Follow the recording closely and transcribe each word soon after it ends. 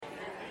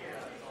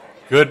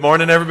Good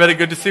morning, everybody.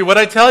 Good to see you.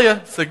 What'd I tell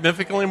you?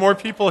 Significantly more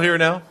people here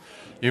now.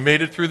 You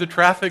made it through the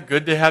traffic.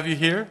 Good to have you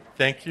here.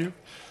 Thank you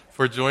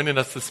for joining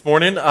us this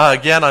morning.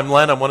 Again, I'm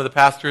Len. I'm one of the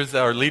pastors.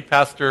 Our lead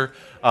pastor,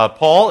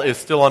 Paul, is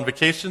still on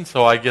vacation,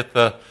 so I get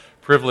the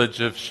privilege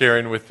of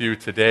sharing with you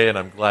today, and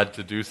I'm glad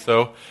to do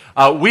so.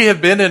 We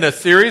have been in a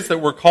series that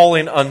we're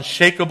calling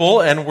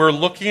Unshakable, and we're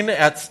looking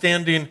at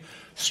standing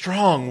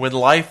strong when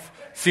life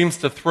seems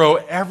to throw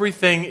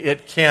everything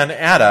it can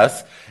at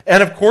us.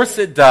 And of course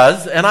it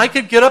does. And I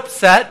could get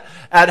upset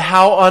at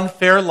how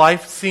unfair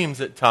life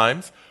seems at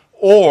times.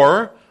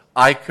 Or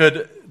I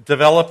could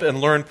develop and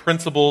learn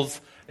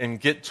principles and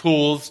get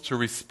tools to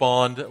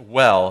respond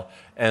well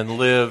and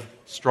live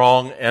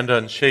strong and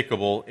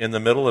unshakable in the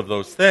middle of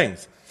those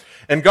things.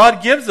 And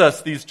God gives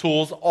us these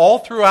tools all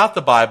throughout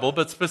the Bible,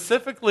 but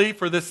specifically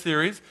for this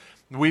series,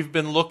 we've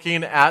been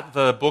looking at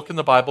the book in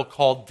the Bible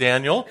called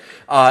Daniel.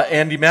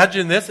 And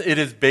imagine this, it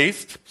is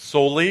based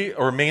solely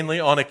or mainly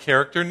on a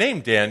character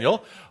named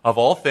Daniel, of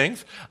all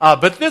things.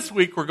 But this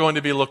week we're going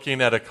to be looking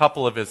at a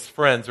couple of his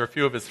friends, or a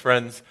few of his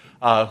friends,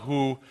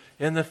 who,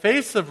 in the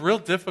face of real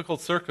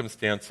difficult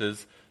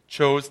circumstances,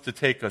 chose to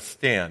take a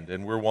stand.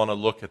 And we want to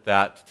look at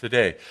that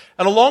today.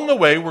 And along the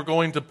way, we're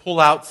going to pull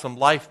out some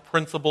life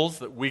principles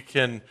that we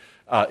can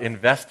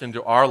invest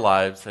into our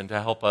lives and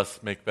to help us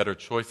make better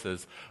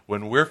choices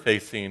when we're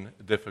facing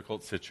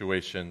difficult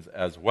situations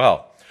as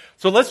well.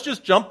 So let's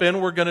just jump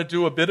in. We're going to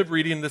do a bit of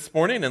reading this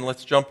morning, and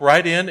let's jump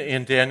right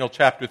in Daniel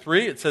chapter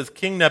 3. It says,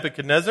 King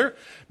Nebuchadnezzar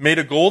made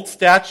a gold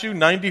statue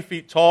 90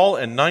 feet tall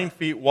and 9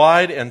 feet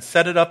wide and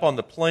set it up on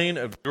the plain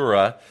of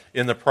Dura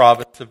in the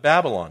province of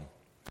Babylon.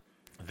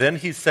 Then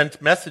he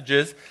sent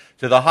messages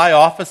to the high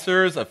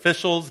officers,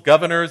 officials,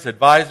 governors,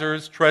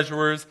 advisors,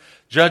 treasurers,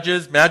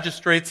 judges,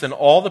 magistrates, and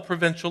all the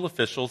provincial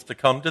officials to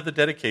come to the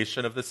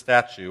dedication of the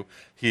statue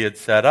he had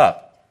set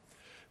up.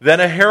 Then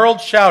a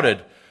herald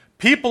shouted,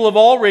 "People of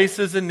all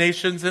races and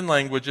nations and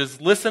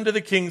languages, listen to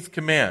the king's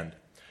command.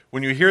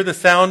 When you hear the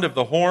sound of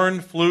the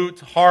horn, flute,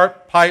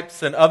 harp,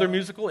 pipes, and other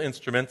musical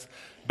instruments,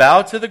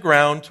 bow to the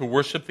ground to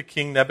worship the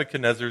king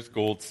Nebuchadnezzar's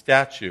gold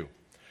statue."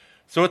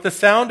 So at the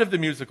sound of the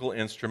musical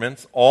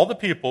instruments, all the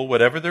people,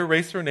 whatever their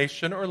race or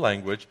nation or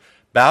language,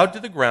 bowed to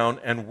the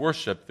ground and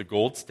worshipped the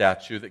gold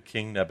statue that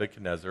King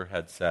Nebuchadnezzar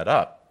had set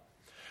up.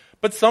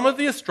 But some of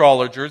the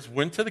astrologers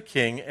went to the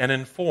king and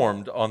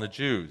informed on the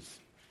Jews.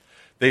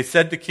 They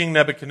said to King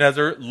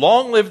Nebuchadnezzar,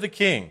 "Long live the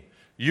king!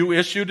 You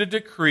issued a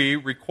decree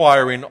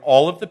requiring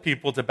all of the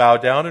people to bow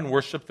down and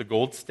worship the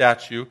gold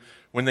statue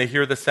when they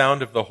hear the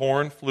sound of the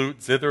horn,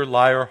 flute, zither,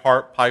 lyre,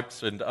 harp,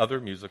 pipes, and other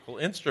musical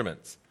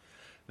instruments.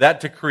 That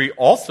decree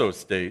also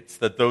states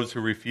that those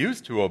who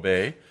refuse to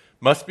obey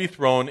must be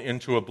thrown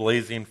into a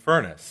blazing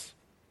furnace.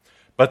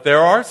 But there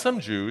are some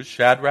Jews,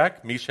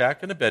 Shadrach, Meshach,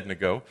 and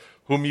Abednego,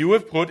 whom you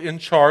have put in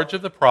charge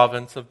of the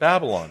province of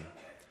Babylon.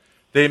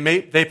 They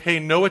pay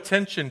no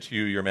attention to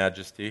you, your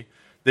majesty.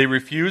 They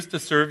refuse to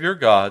serve your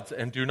gods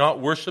and do not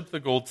worship the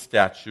gold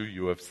statue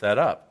you have set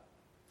up."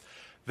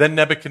 Then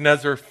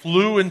Nebuchadnezzar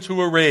flew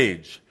into a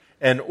rage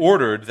and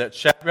ordered that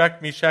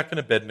Shadrach, Meshach, and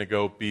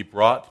Abednego be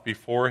brought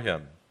before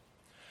him.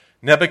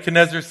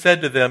 Nebuchadnezzar said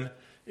to them,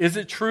 "Is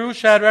it true,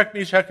 Shadrach,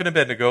 Meshach, and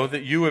Abednego,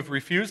 that you have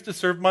refused to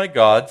serve my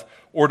gods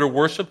or to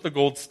worship the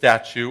gold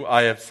statue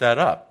I have set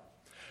up?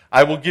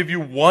 I will give you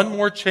one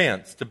more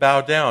chance to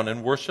bow down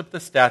and worship the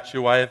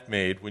statue I have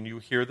made when you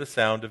hear the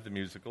sound of the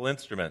musical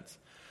instruments.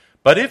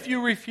 But if you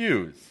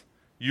refuse,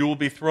 you will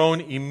be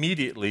thrown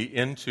immediately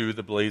into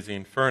the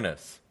blazing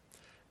furnace.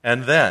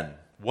 And then,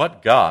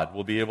 what God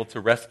will be able to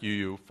rescue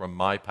you from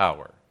my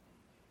power?"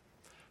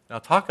 Now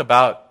talk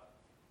about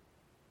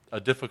a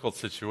difficult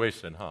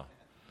situation, huh?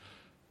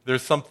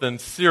 There's something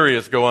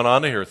serious going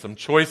on here, some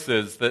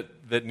choices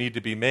that need to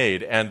be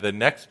made, and the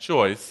next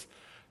choice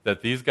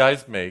that these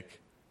guys make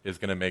is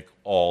going to make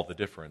all the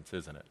difference,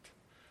 isn't it?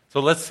 So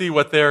let's see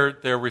what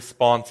their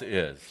response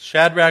is.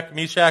 Shadrach,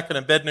 Meshach, and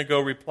Abednego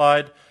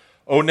replied,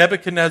 "O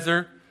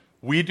Nebuchadnezzar,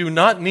 we do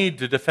not need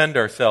to defend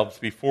ourselves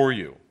before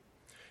you.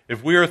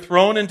 If we are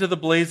thrown into the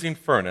blazing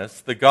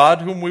furnace, the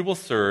God whom we will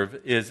serve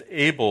is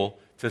able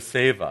to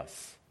save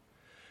us.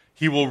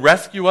 He will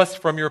rescue us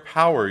from your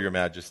power, your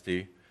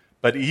majesty.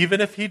 But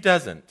even if he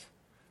doesn't,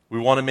 we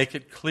want to make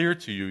it clear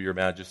to you, your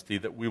majesty,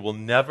 that we will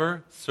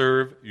never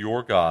serve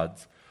your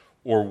gods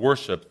or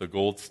worship the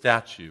gold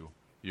statue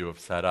you have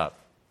set up."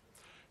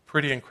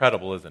 Pretty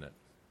incredible, isn't it?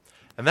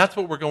 And that's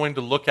what we're going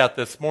to look at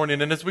this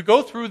morning. And as we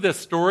go through this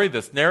story,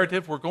 this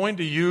narrative, we're going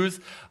to use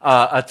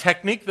a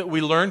technique that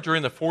we learned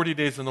during the 40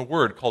 Days in the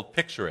Word called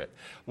Picture It,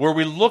 where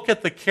we look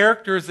at the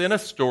characters in a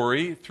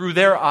story through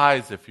their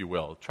eyes, if you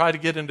will. Try to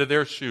get into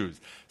their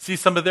shoes. See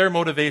some of their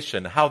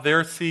motivation, how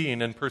they're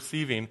seeing and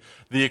perceiving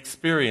the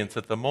experience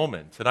at the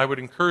moment. And I would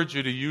encourage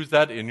you to use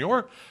that in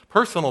your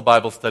personal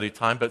Bible study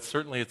time, but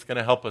certainly it's going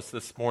to help us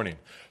this morning.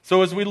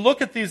 So as we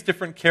look at these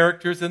different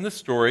characters in the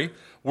story,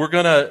 we're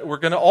going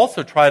to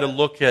also try to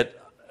look at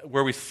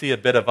where we see a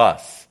bit of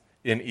us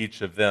in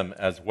each of them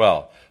as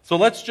well. So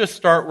let's just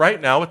start right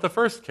now with the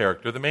first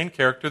character, the main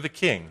character, the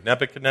king,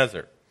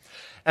 Nebuchadnezzar.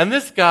 And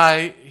this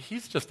guy,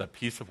 he's just a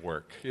piece of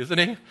work, isn't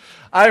he?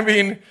 I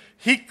mean,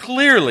 he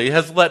clearly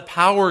has let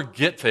power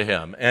get to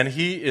him, and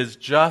he is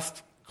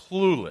just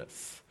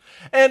clueless.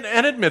 And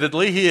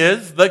admittedly, he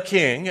is the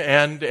king,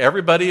 and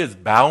everybody is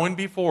bowing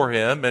before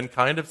him and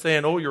kind of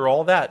saying, oh, you're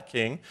all that,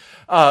 king.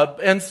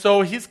 And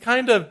so he's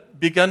kind of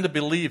begun to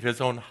believe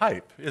his own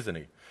hype, isn't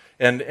he?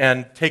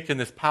 And taken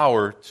this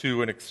power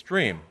to an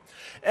extreme.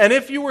 And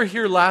if you were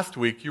here last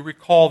week, you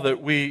recall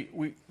that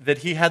that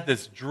he had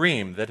this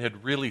dream that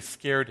had really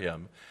scared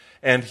him.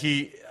 And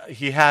he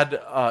had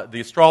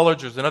the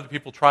astrologers and other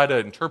people try to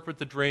interpret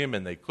the dream,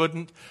 and they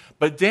couldn't.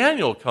 But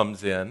Daniel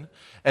comes in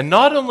and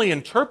not only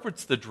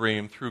interprets the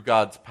dream through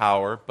God's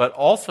power, but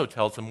also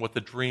tells him what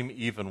the dream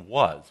even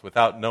was,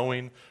 without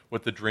knowing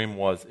what the dream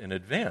was in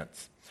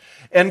advance.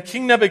 And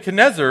King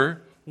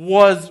Nebuchadnezzar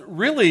was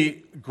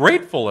really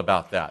grateful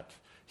about that.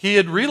 He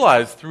had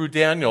realized through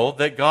Daniel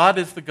that God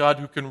is the God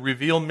who can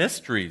reveal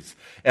mysteries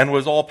and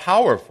was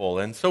all-powerful.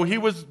 And so he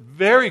was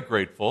very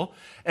grateful.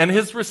 And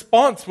his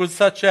response was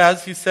such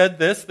as, he said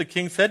this, the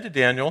king said to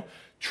Daniel,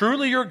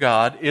 "Truly your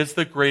God is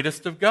the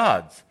greatest of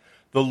gods,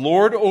 the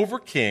Lord over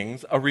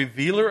kings, a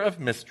revealer of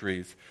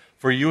mysteries,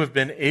 for you have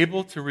been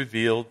able to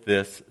reveal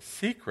this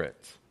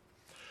secret."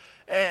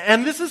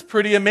 And this is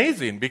pretty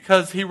amazing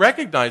because he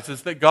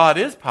recognizes that God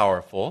is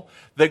powerful,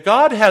 that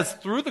God has,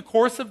 through the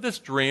course of this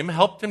dream,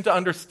 helped him to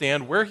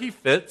understand where he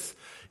fits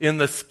in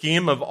the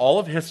scheme of all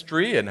of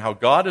history and how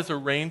God has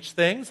arranged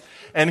things.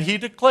 And he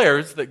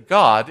declares that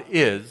God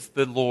is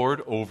the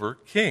Lord over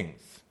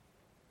kings.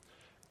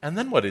 And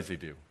then what does he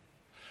do?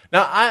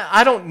 Now,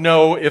 I don't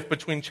know if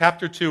between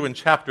chapter 2 and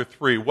chapter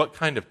 3 what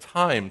kind of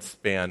time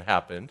span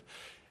happened.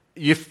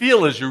 You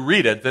feel as you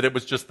read it that it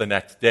was just the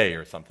next day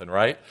or something,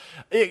 right?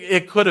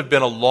 It could have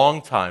been a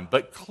long time.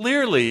 But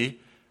clearly,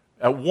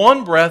 at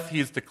one breath,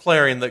 he's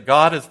declaring that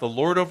God is the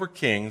Lord over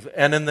kings.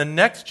 And in the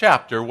next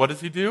chapter, what does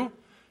he do?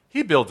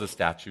 He builds a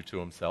statue to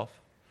himself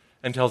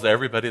and tells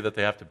everybody that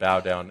they have to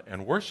bow down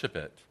and worship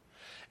it.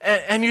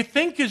 And you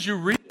think as you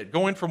read it,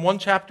 going from one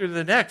chapter to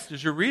the next,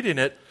 as you're reading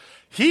it,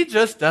 he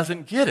just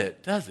doesn't get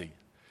it, does he?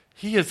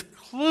 He is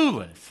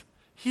clueless.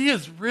 He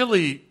is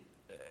really,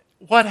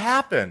 what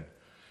happened?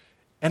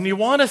 And you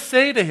want to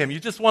say to him, you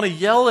just want to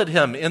yell at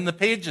him in the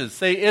pages,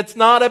 say, it's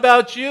not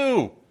about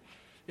you.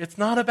 It's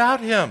not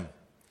about him.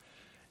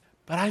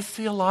 But I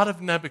see a lot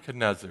of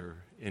Nebuchadnezzar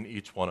in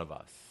each one of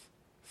us,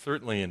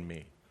 certainly in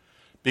me.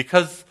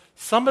 Because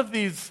some of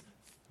these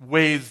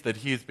ways that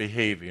he's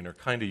behaving are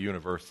kind of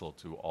universal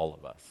to all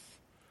of us.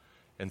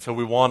 And so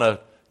we want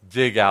to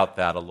dig out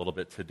that a little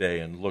bit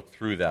today and look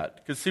through that.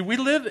 Because see, we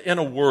live in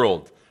a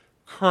world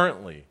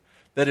currently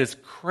that is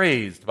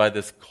crazed by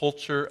this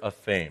culture of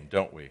fame,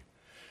 don't we?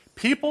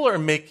 People are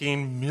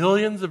making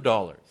millions of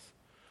dollars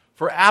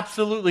for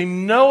absolutely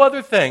no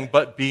other thing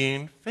but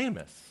being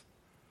famous.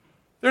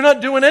 They're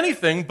not doing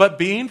anything but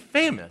being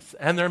famous,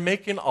 and they're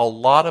making a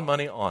lot of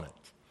money on it.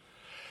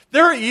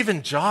 There are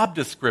even job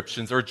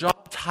descriptions or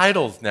job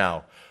titles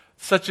now,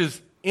 such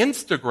as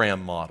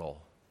Instagram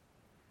model.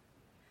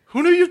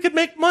 Who knew you could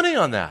make money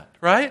on that,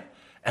 right?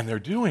 And they're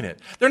doing it.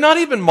 They're not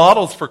even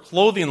models for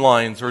clothing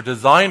lines or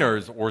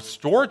designers or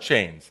store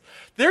chains.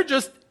 They're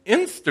just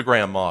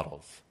Instagram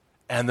models.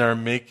 And they're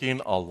making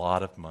a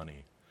lot of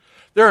money.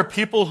 There are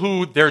people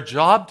who their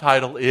job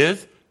title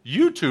is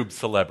YouTube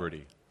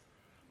celebrity.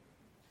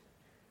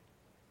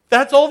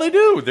 That's all they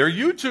do. They're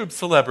YouTube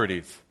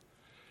celebrities.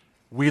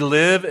 We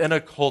live in a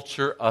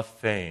culture of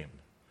fame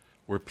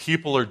where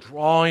people are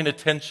drawing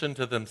attention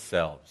to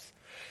themselves.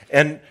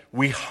 And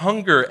we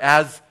hunger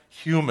as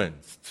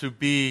humans to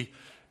be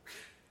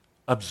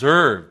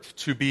observed,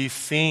 to be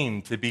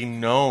seen, to be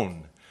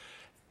known,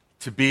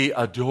 to be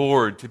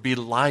adored, to be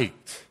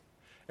liked.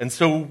 And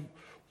so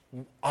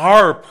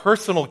our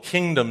personal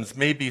kingdoms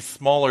may be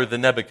smaller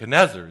than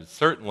Nebuchadnezzar's,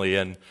 certainly,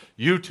 and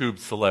YouTube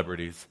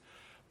celebrities,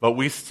 but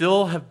we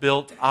still have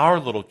built our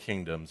little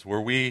kingdoms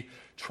where we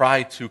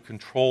try to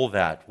control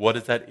that. What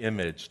is that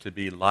image? To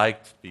be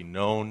liked, to be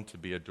known, to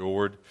be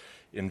adored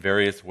in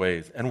various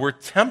ways. And we're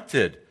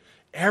tempted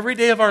every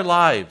day of our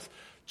lives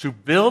to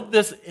build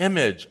this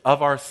image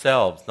of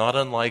ourselves, not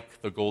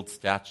unlike the gold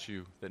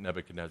statue that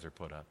Nebuchadnezzar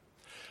put up.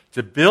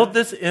 To build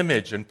this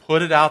image and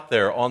put it out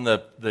there on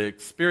the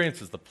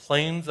experiences, the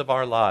planes of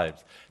our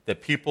lives,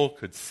 that people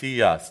could see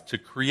us. To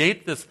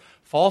create this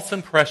false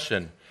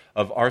impression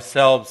of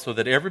ourselves so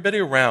that everybody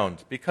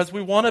around, because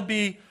we want to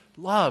be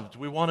loved,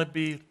 we want to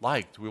be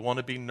liked, we want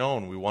to be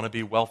known, we want to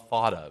be well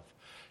thought of.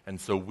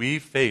 And so we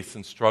face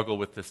and struggle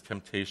with this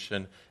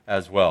temptation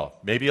as well.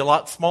 Maybe a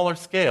lot smaller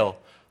scale,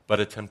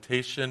 but a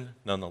temptation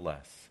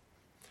nonetheless.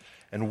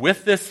 And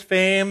with this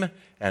fame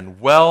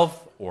and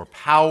wealth or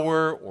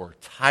power or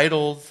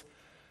titles,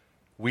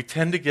 we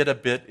tend to get a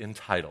bit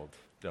entitled,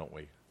 don't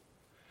we?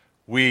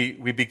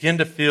 We begin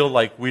to feel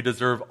like we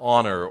deserve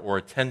honor or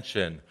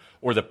attention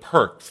or the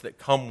perks that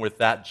come with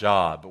that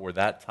job or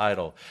that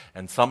title,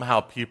 and somehow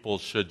people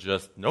should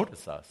just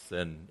notice us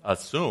and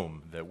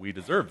assume that we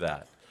deserve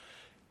that.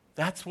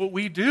 That's what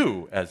we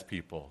do as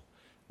people.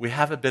 We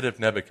have a bit of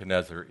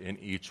Nebuchadnezzar in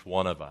each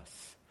one of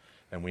us.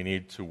 and we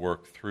need to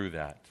work through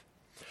that.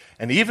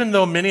 And even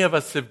though many of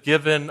us have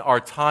given our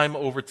time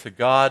over to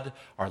God,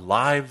 our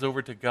lives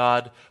over to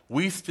God,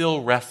 we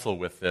still wrestle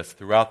with this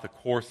throughout the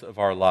course of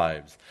our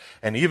lives.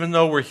 And even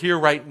though we're here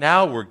right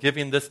now, we're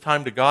giving this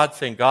time to God,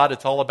 saying, God,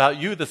 it's all about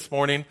you this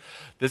morning.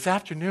 This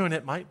afternoon,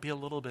 it might be a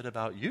little bit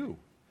about you.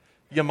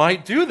 You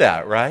might do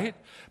that, right?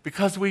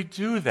 Because we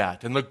do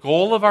that. And the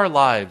goal of our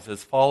lives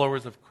as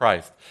followers of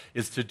Christ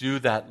is to do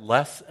that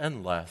less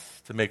and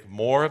less, to make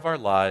more of our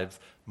lives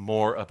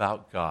more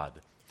about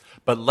God.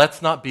 But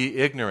let's not be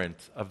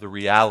ignorant of the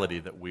reality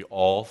that we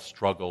all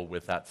struggle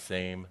with that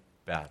same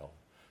battle,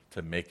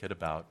 to make it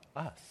about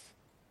us.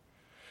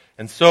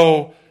 And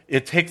so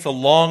it takes a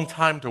long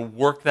time to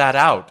work that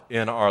out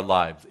in our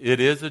lives. It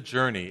is a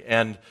journey,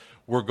 and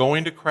we're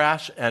going to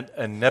crash,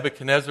 and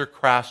Nebuchadnezzar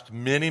crashed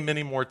many,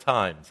 many more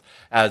times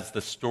as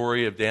the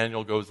story of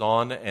Daniel goes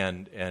on,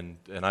 and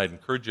I'd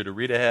encourage you to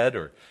read ahead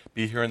or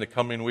be here in the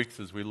coming weeks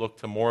as we look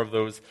to more of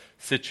those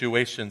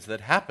situations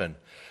that happen.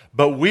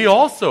 But we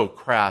also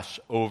crash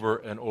over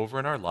and over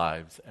in our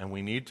lives, and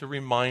we need to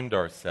remind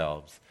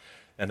ourselves.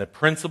 And a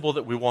principle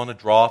that we want to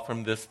draw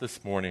from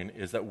this morning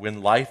is that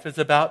when life is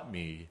about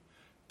me,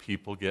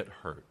 people get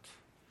hurt.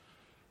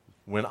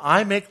 When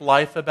I make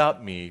life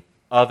about me,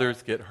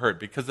 others get hurt,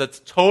 because that's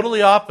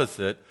totally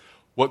opposite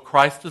what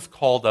Christ has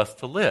called us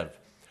to live.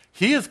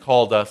 He has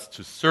called us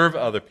to serve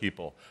other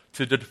people,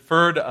 to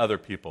defer to other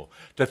people,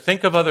 to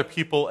think of other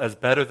people as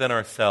better than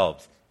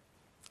ourselves,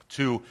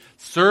 to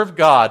serve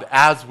God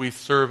as we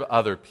serve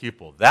other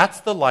people.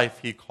 That's the life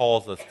He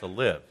calls us to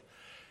live.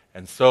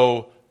 And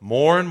so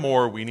more and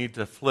more we need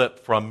to flip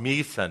from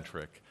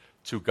me-centric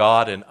to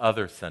God and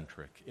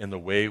other-centric in the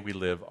way we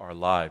live our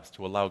lives,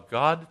 to allow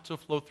God to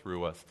flow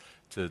through us,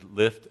 to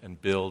lift and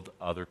build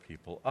other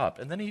people up.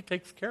 And then He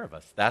takes care of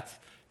us. That's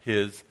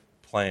His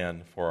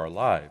plan for our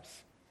lives.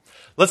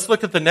 Let's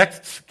look at the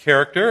next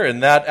character,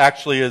 and that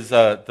actually is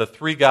the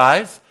three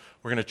guys.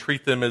 We're going to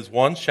treat them as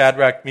one,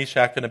 Shadrach,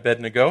 Meshach, and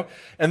Abednego.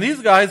 And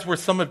these guys were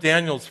some of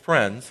Daniel's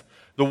friends,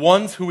 the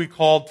ones who we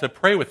called to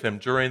pray with him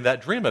during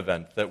that dream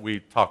event that we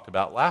talked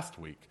about last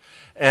week.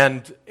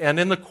 And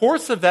in the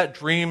course of that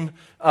dream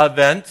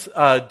event,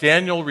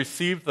 Daniel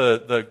received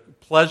the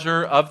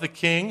pleasure of the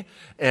king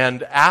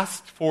and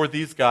asked for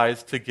these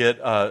guys to get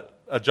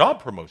a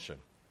job promotion.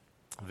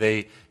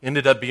 They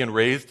ended up being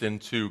raised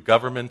into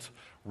government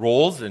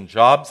roles and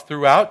jobs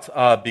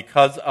throughout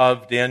because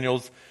of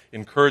Daniel's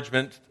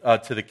encouragement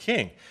to the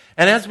king.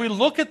 And as we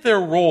look at their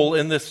role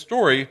in this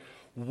story,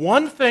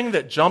 one thing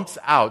that jumps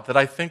out that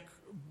I think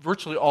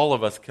virtually all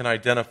of us can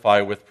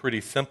identify with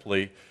pretty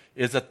simply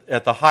is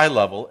at the high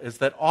level is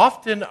that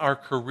often our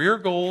career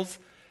goals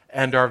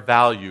and our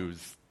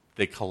values,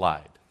 they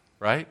collide,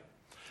 right?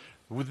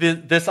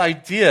 This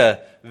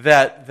idea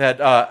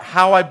that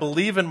how I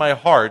believe in my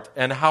heart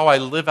and how I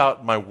live out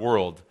in my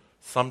world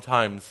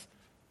sometimes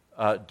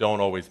don't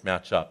always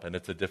match up, and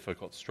it's a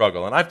difficult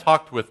struggle. And I've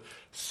talked with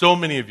so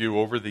many of you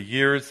over the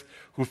years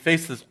who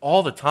face this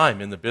all the time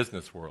in the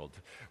business world.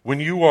 When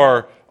you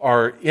are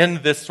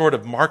in this sort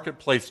of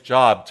marketplace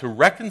job, to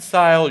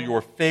reconcile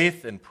your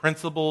faith and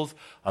principles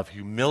of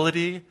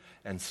humility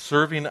and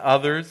serving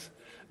others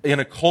in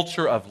a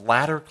culture of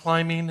ladder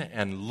climbing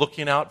and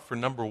looking out for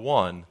number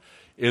one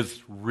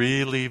is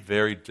really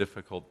very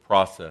difficult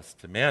process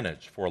to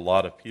manage for a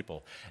lot of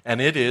people.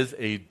 And it is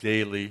a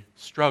daily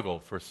struggle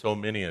for so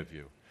many of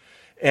you.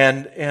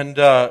 And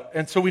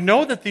so we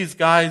know that these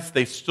guys,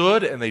 they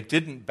stood and they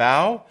didn't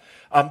bow,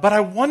 but I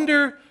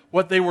wonder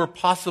what they were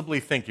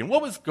possibly thinking.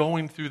 What was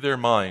going through their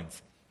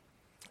minds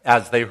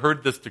as they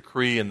heard this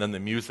decree and then the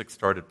music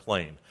started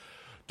playing?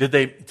 Did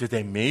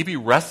they maybe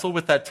wrestle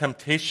with that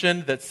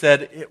temptation that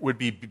said it would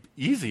be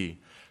easy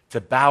to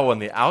bow on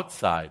the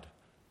outside,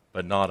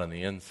 but not on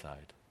the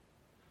inside?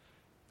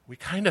 We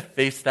kind of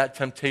face that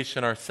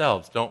temptation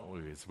ourselves, don't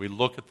we, as we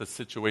look at the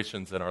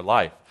situations in our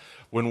life.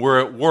 When we're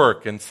at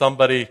work and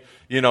somebody,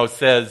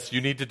 says,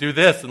 you need to do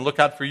this and look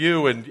out for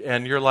you,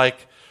 and you're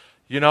like,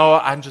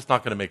 I'm just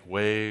not going to make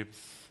waves.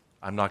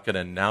 I'm not going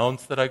to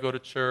announce that I go to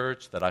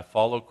church, that I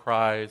follow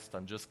Christ.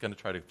 I'm just going to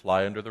try to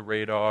fly under the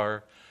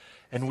radar.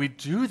 And we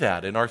do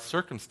that in our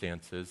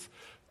circumstances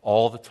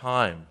all the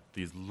time,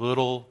 these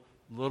little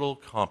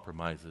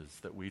compromises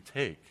that we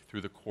take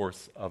through the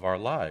course of our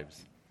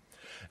lives.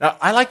 Now,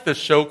 I like this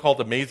show called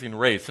Amazing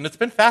Race, and it's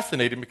been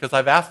fascinating because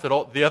I've asked at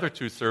all the other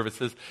two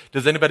services,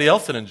 does anybody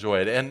else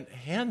enjoy it? And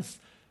hands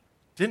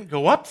didn't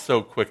go up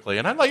so quickly.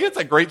 And I'm like, it's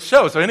a great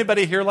show. So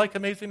anybody here like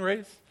Amazing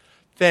Race?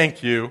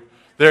 Thank you.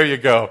 There you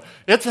go.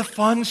 It's a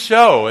fun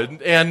show,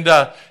 and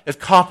it's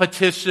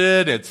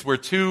competition. It's where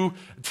two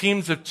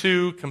teams of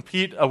two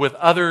compete with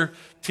other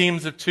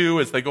teams of two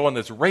as they go on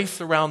this race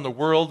around the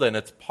world, and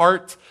it's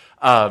part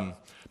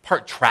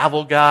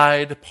travel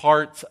guide,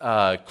 part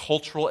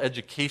cultural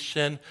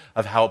education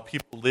of how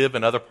people live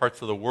in other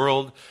parts of the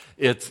world.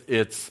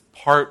 It's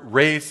part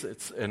race,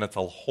 and it's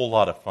a whole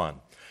lot of fun.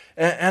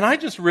 And I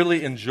just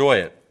really enjoy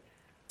it.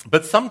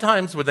 But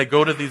sometimes when they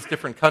go to these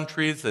different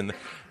countries and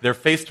they're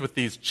faced with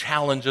these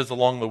challenges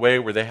along the way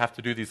where they have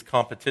to do these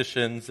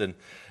competitions, and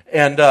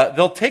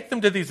they'll take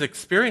them to these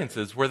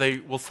experiences where they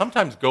will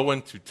sometimes go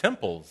into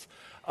temples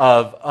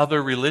of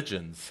other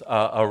religions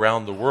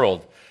around the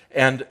world.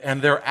 And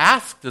they're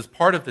asked as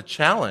part of the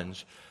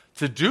challenge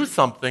to do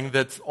something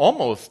that's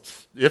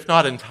almost, if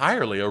not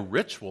entirely, a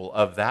ritual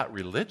of that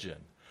religion.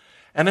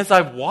 And as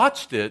I've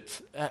watched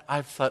it,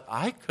 I've thought,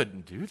 I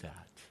couldn't do that.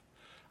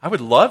 I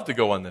would love to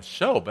go on this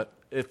show, but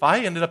if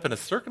I ended up in a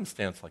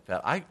circumstance like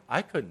that,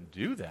 I couldn't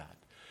do that.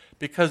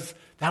 Because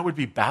that would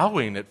be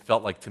bowing, it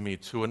felt like to me,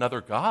 to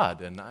another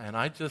God. And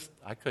I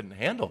couldn't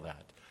handle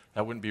that.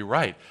 That wouldn't be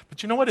right.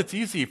 But you know what? It's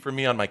easy for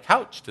me on my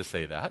couch to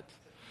say that.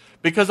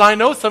 Because I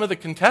know some of the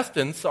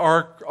contestants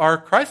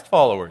are Christ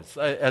followers,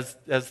 as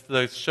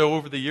the show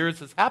over the years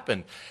has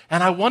happened.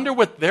 And I wonder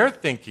what they're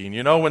thinking,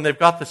 when they've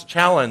got this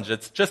challenge.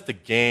 It's just a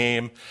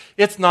game.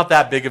 It's not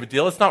that big of a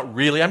deal. It's not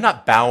really. I'm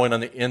not bowing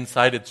on the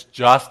inside. It's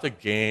just a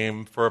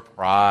game for a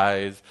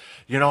prize.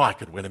 I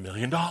could win $1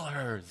 million,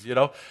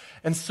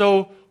 And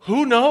so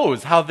who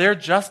knows how they're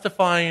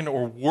justifying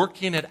or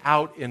working it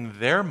out in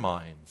their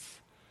minds.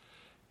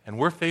 And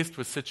we're faced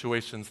with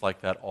situations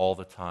like that all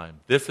the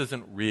time. This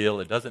isn't real.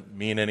 It doesn't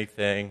mean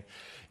anything.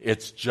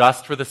 It's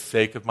just for the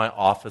sake of my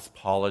office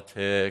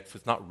politics.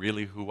 It's not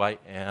really who I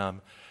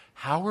am.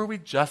 How are we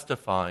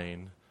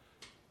justifying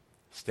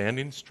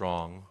standing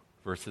strong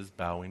versus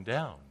bowing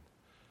down?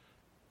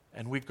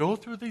 And we go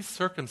through these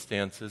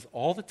circumstances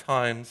all the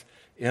times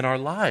in our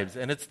lives.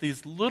 And it's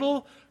these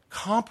little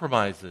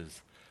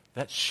compromises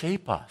that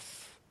shape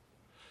us.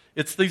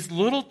 It's these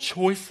little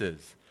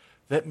choices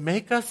that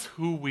make us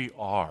who we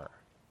are.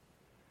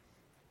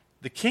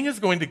 The king is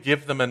going to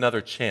give them another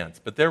chance,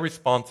 but their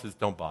response is,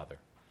 don't bother.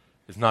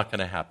 It's not going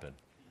to happen.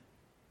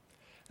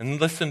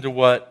 And listen to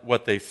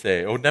what they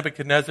say. O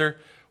Nebuchadnezzar,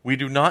 we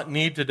do not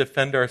need to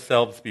defend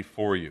ourselves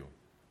before you.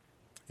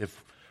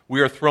 If we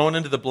are thrown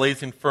into the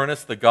blazing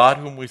furnace, the God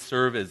whom we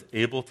serve is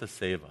able to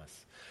save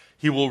us.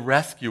 He will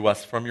rescue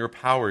us from your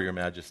power, your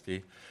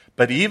majesty.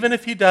 But even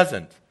if he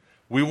doesn't,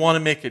 we want to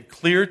make it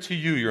clear to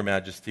you, your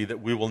majesty,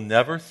 that we will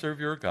never serve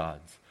your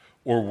gods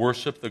or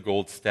worship the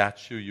gold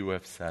statue you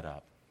have set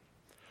up.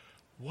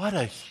 What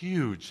a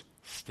huge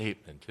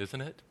statement,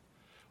 isn't it?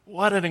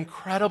 What an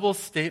incredible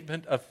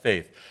statement of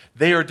faith.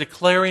 They are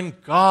declaring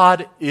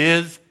God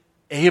is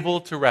able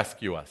to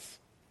rescue us.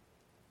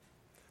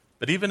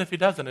 But even if he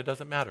doesn't, it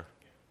doesn't matter.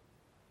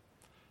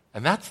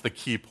 And that's the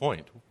key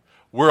point.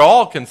 We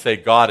all can say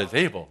God is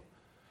able.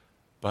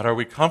 But are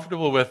we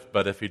comfortable with,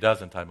 but if he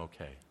doesn't, I'm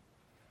okay?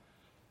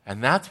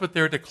 And that's what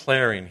they're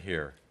declaring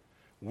here.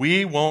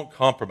 We won't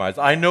compromise.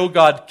 I know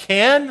God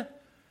can,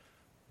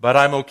 but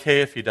I'm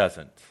okay if he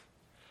doesn't.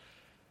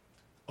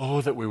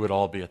 Oh, that we would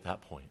all be at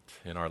that point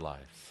in our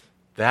lives.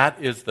 That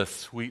is the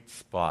sweet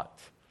spot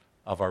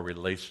of our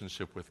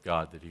relationship with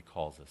God that he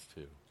calls us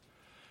to.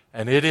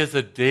 And it is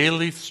a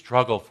daily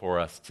struggle for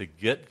us to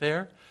get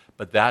there,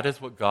 but that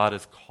is what God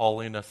is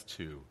calling us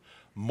to.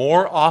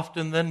 More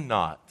often than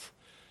not,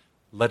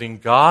 letting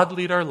God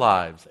lead our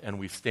lives, and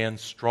we stand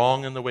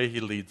strong in the way he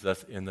leads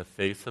us in the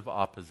face of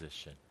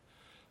opposition,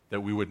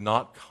 that we would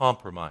not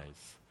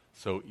compromise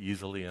so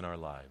easily in our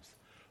lives.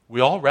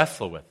 We all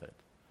wrestle with it.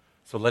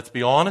 So let's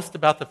be honest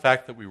about the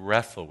fact that we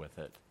wrestle with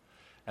it,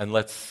 and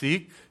let's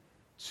seek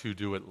to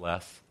do it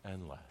less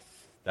and less.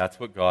 That's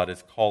what God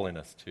is calling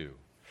us to.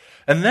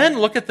 And then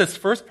look at this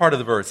first part of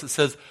the verse. It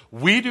says,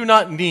 we do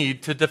not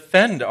need to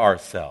defend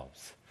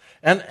ourselves.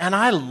 And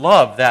I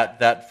love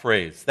that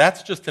phrase.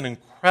 That's just an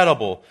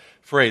incredible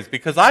phrase,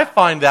 because I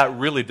find that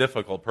really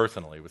difficult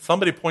personally. When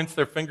somebody points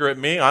their finger at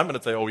me, I'm going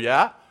to say, oh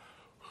yeah?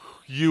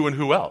 You and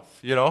who else,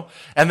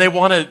 And we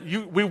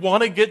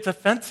want to get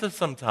defensive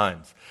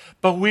sometimes,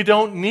 but we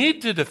don't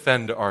need to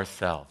defend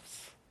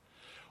ourselves.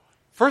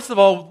 First of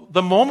all,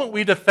 the moment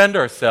we defend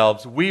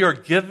ourselves, we are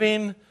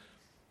giving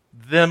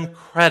them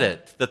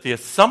credit that the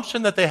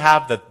assumption that they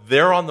have that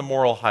they're on the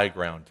moral high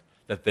ground,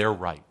 that they're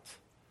right.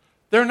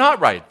 They're not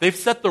right. They've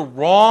set the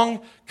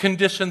wrong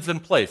conditions in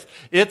place.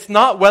 It's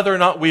not whether or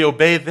not we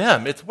obey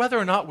them. It's whether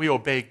or not we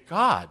obey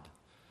God.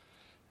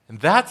 And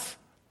that's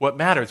what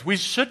matters. We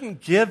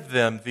shouldn't give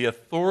them the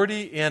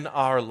authority in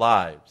our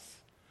lives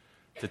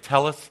to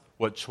tell us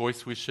what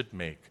choice we should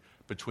make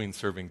between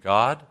serving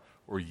God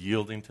or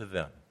yielding to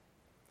them.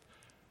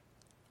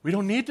 We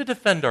don't need to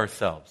defend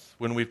ourselves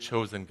when we've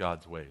chosen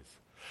God's ways.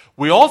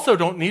 We also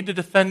don't need to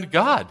defend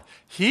God.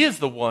 He is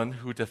the one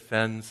who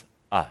defends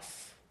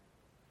us.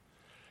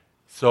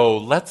 So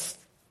let's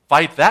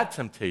fight that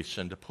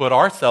temptation to put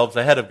ourselves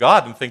ahead of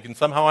God and thinking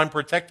somehow I'm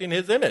protecting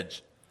his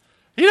image.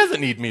 He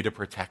doesn't need me to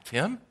protect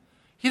him.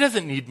 He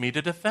doesn't need me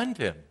to defend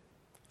him.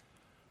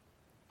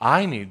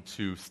 I need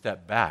to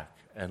step back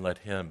and let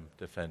him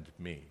defend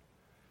me.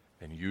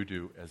 And you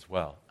do as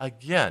well.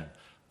 Again,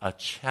 a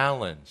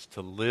challenge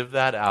to live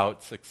that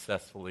out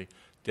successfully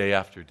day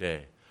after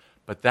day.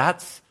 But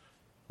that's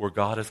where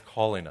God is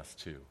calling us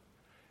to.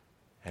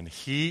 And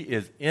he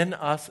is in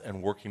us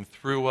and working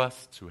through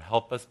us to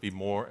help us be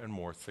more and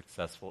more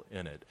successful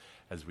in it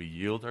as we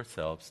yield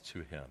ourselves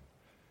to him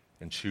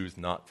and choose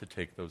not to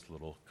take those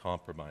little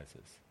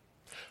compromises.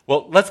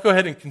 Well, let's go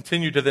ahead and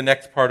continue to the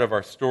next part of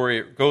our story.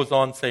 It goes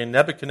on saying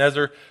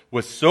Nebuchadnezzar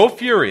was so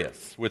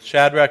furious with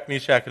Shadrach,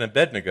 Meshach, and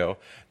Abednego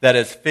that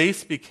his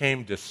face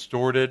became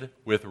distorted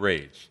with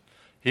rage.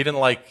 He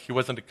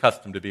wasn't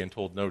accustomed to being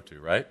told no to,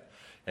 right?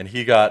 And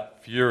he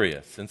got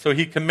furious. And so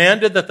he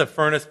commanded that the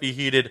furnace be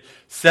heated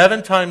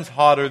 7 times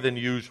hotter than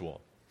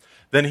usual.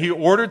 Then he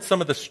ordered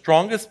some of the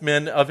strongest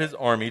men of his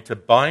army to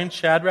bind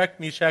Shadrach,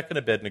 Meshach, and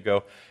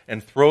Abednego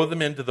and throw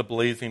them into the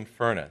blazing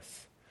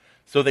furnace.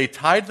 So they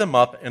tied them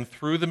up and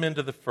threw them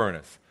into the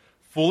furnace,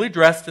 fully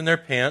dressed in their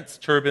pants,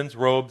 turbans,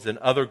 robes, and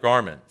other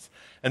garments.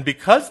 And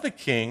because the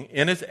king,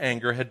 in his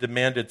anger, had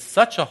demanded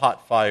such a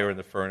hot fire in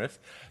the furnace,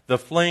 the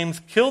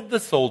flames killed the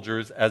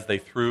soldiers as they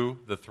threw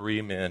the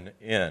 3 men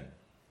in.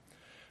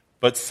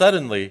 But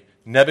suddenly,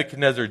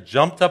 Nebuchadnezzar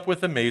jumped up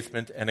with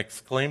amazement and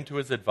exclaimed to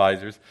his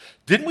advisors,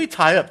 "Didn't we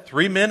tie up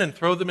 3 men and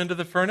throw them into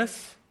the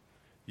furnace?"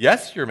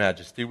 "Yes, your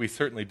majesty, we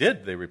certainly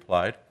did," they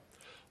replied.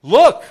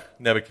 "Look,"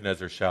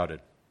 Nebuchadnezzar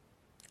shouted,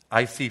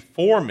 "I see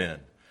 4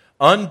 men,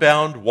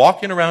 unbound,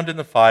 walking around in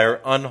the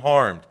fire,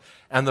 unharmed,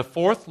 and the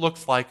 4th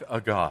looks like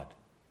a god."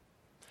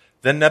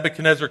 Then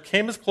Nebuchadnezzar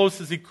came as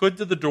close as he could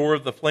to the door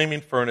of the flaming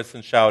furnace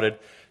and shouted,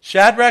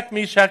 "Shadrach,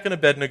 Meshach, and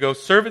Abednego,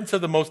 servants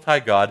of the Most High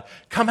God,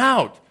 come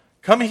out!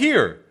 Come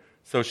here!"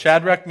 So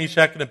Shadrach,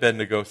 Meshach, and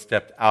Abednego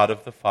stepped out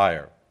of the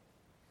fire.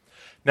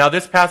 Now,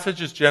 this passage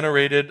has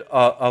generated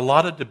a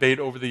lot of debate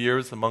over the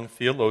years among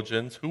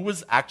theologians. Who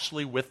was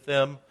actually with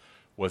them?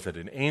 Was it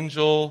an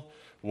angel?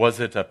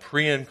 Was it a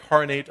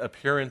pre-incarnate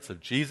appearance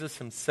of Jesus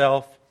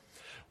himself?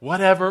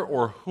 Whatever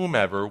or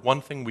whomever,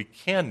 one thing we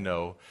can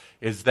know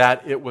is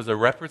that it was a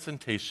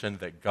representation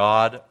that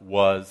God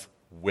was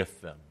with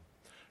them.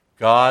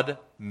 God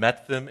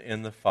met them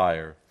in the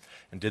fire.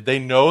 And did they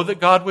know that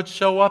God would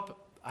show up?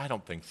 I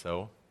don't think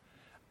so.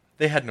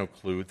 They had no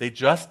clue. They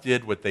just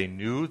did what they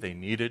knew they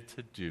needed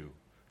to do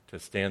to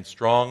stand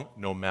strong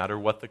no matter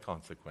what the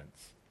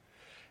consequence.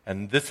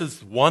 And this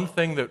is one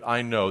thing that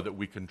I know that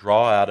we can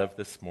draw out of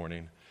this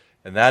morning,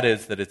 and that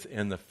is that it's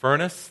in the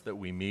furnace that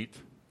we meet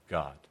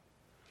God.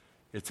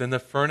 It's in the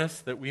furnace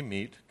that we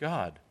meet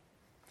God.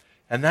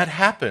 And that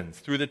happens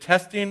through the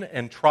testing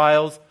and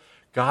trials.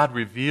 God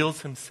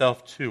reveals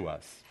himself to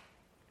us.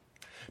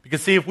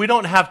 Because see, if we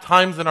don't have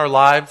times in our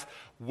lives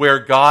where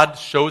God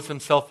shows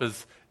himself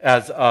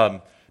as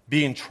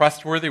being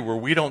trustworthy, where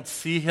we don't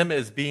see him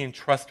as being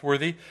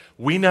trustworthy,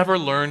 we never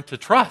learn to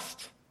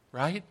trust,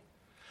 right?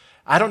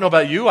 I don't know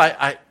about you.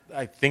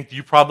 I think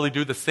you probably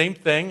do the same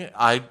thing.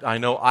 I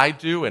know I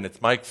do, and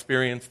it's my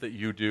experience that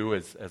you do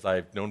as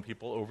I've known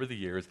people over the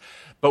years.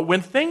 But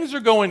when things are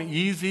going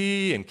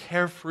easy and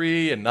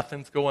carefree and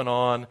nothing's going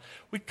on,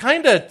 we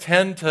kind of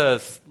tend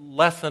to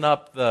lessen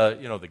up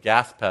the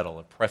gas pedal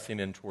and pressing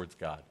in towards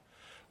God.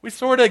 We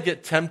sort of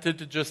get tempted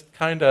to just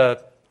kind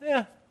of,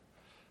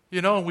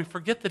 and we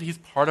forget that he's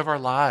part of our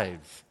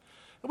lives.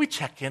 And we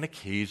check in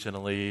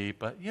occasionally,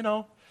 but,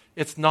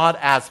 it's not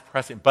as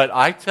pressing. But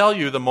I tell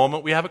you, the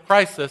moment we have a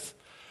crisis,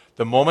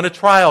 the moment a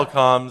trial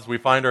comes, we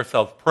find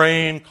ourselves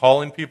praying,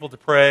 calling people to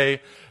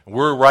pray. And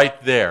we're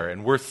right there,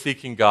 and we're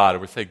seeking God.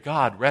 And we're saying,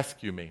 "God,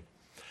 rescue me."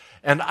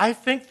 And I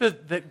think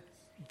that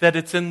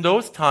it's in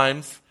those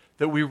times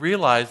that we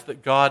realize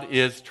that God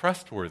is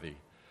trustworthy.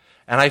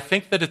 And I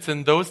think that it's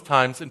in those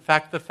times, in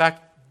fact, the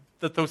fact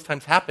that those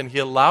times happen, he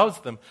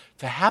allows them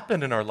to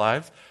happen in our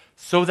lives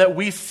so that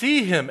we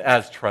see him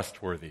as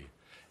trustworthy.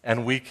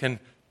 And we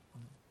can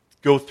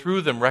go through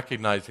them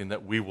recognizing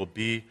that we will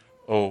be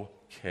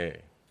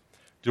okay.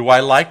 Do I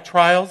like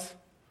trials?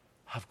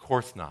 Of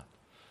course not.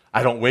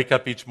 I don't wake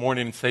up each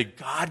morning and say,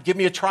 "God, give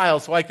me a trial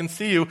so I can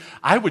see you."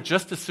 I would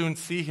just as soon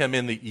see him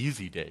in the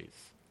easy days.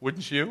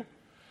 Wouldn't you?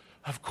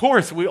 Of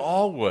course, we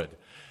all would.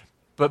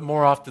 But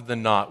more often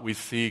than not, we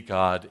see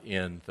God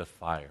in the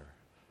fire.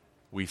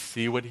 We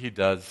see what he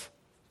does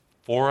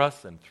for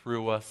us and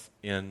through us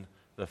in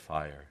the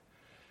fire.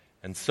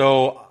 And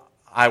so,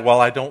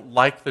 while I don't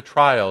like the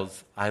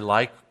trials, I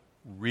like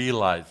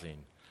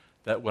realizing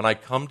that when I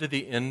come to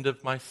the end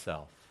of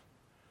myself,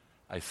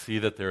 I see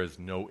that there is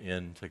no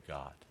end to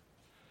God.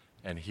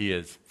 And he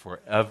is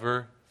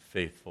forever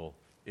faithful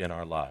in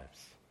our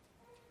lives.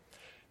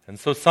 And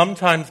so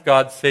sometimes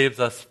God saves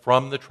us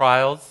from the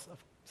trials.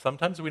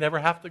 Sometimes we never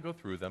have to go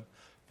through them.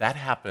 That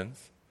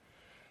happens.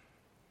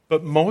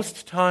 But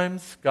most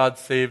times, God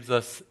saves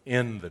us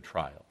in the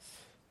trials.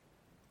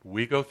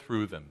 We go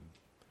through them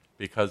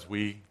because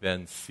we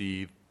then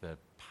see the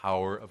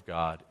power of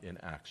God in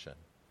action.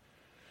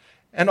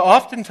 And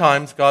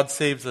oftentimes, God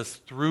saves us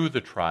through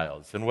the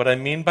trials. And what I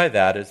mean by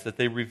that is that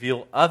they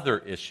reveal other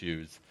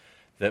issues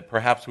that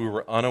perhaps we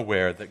were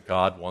unaware that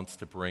God wants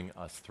to bring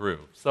us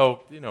through.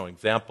 So,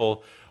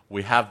 example,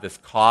 we have this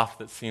cough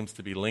that seems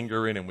to be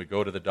lingering, and we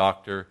go to the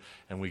doctor,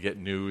 and we get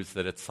news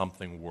that it's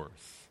something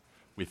worse.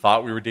 We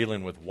thought we were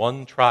dealing with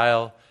one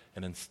trial,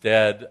 and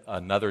instead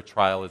another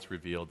trial is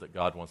revealed that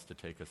God wants to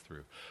take us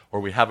through. Or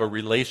we have a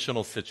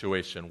relational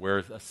situation where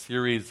a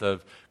series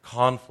of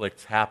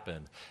conflicts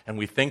happen, and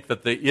we think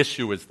that the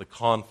issue is the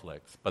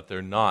conflicts, but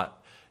they're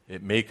not.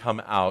 It may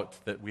come out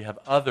that we have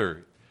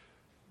other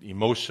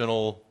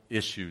emotional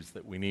issues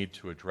that we need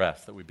to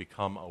address, that we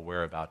become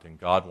aware about, and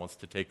God wants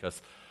to take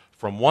us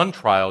from one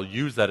trial,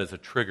 use that as a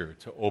trigger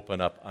to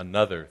open up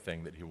another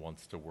thing that he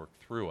wants to work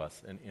through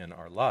us and in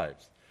our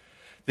lives.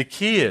 The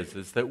key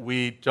is that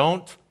we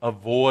don't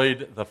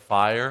avoid the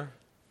fire,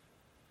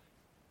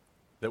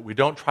 that we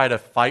don't try to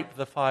fight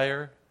the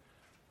fire,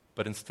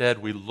 but instead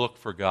we look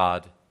for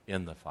God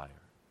in the fire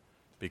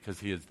because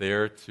he is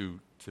there to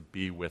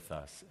be with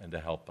us and to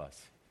help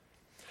us.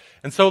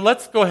 And so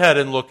let's go ahead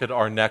and look at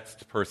our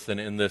next person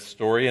in this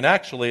story. And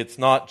actually, it's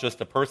not just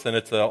a person,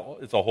 it's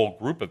a whole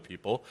group of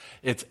people.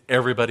 It's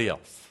everybody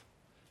else.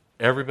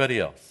 Everybody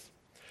else.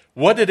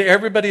 What did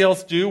everybody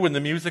else do when the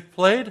music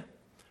played?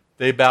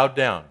 They bowed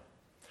down.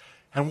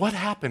 And what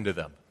happened to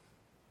them?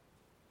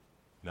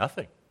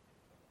 Nothing.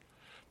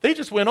 They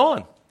just went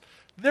on.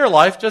 Their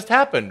life just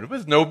happened. It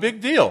was no big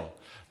deal.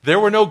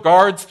 There were no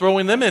guards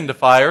throwing them into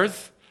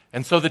fires.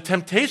 And so the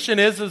temptation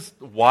is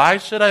why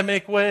should I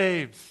make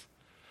waves?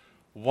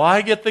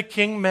 Why get the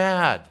king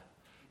mad?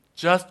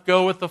 Just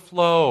go with the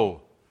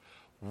flow.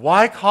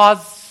 Why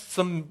cause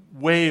some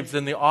waves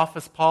in the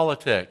office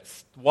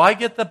politics? Why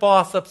get the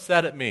boss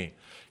upset at me?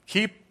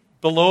 Keep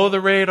below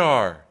the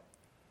radar.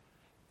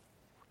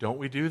 Don't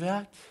we do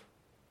that?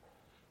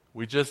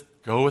 We just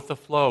go with the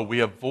flow.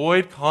 We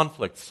avoid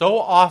conflict. So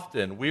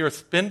often, we are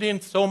spending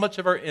so much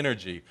of our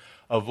energy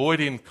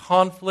avoiding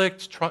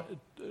conflict,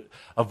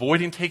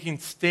 avoiding taking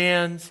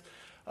stands,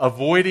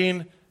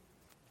 avoiding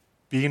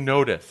being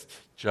noticed.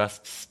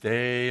 Just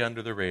stay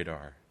under the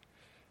radar.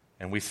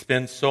 And we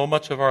spend so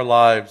much of our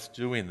lives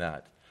doing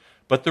that.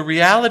 But the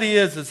reality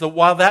is that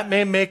while that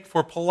may make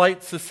for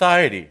polite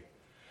society,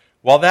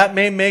 while that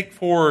may make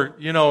for,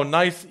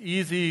 nice,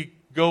 easy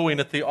going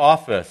at the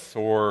office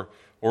or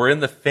in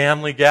the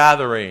family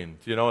gathering,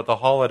 at the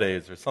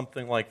holidays or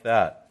something like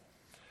that,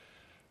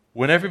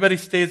 when everybody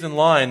stays in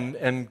line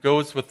and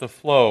goes with the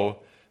flow,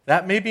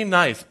 that may be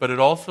nice, but it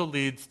also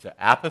leads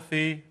to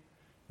apathy,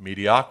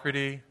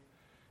 mediocrity,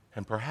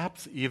 and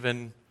perhaps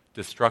even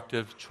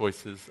destructive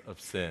choices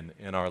of sin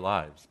in our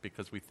lives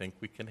because we think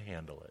we can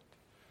handle it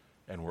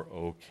and we're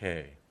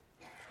okay.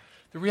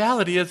 The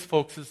reality is,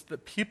 folks, is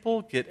that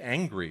people get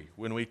angry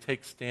when we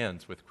take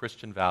stands with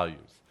Christian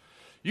values.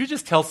 You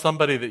just tell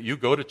somebody that you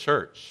go to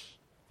church,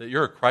 that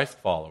you're a Christ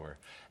follower,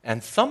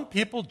 and some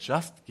people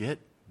just get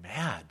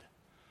mad.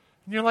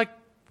 And you're like,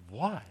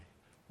 why?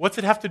 What's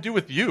it have to do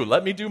with you?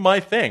 Let me do my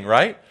thing,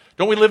 right?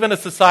 Don't we live in a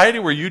society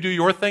where you do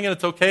your thing and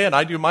it's okay, and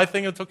I do my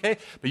thing and it's okay?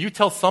 But you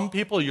tell some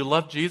people you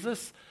love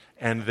Jesus,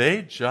 and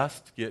they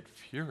just get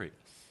furious.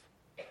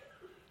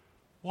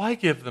 Why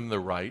give them the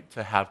right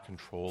to have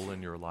control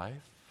in your life?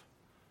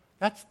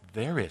 That's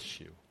their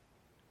issue,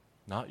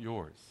 not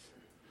yours.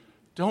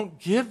 Don't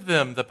give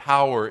them the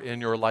power in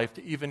your life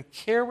to even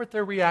care what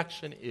their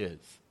reaction is.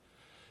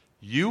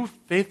 You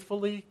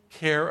faithfully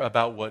care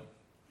about what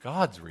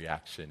God's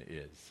reaction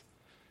is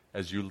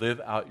as you live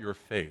out your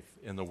faith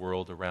in the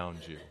world around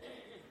you.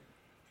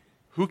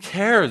 Who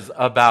cares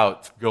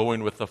about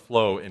going with the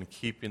flow and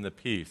keeping the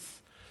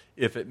peace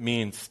if it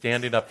means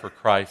standing up for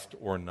Christ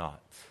or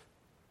not?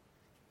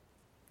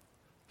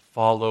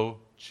 Follow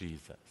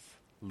Jesus.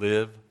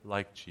 Live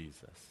like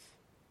Jesus.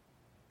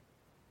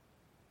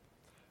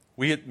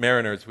 We at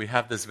Mariners, we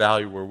have this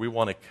value where we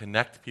want to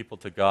connect people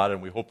to God,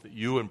 and we hope that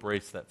you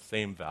embrace that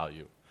same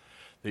value.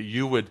 That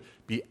you would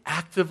be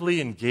actively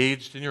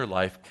engaged in your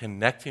life,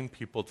 connecting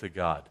people to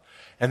God.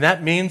 And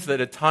that means that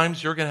at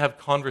times you're going to have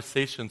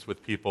conversations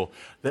with people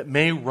that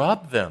may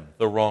rub them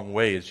the wrong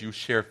way as you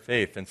share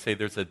faith and say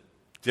there's a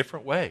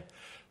different way,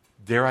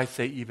 dare I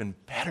say even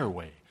better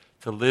way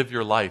to live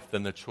your life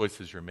than the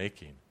choices you're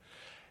making.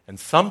 And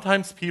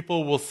sometimes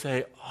people will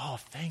say, oh,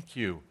 thank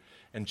you,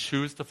 and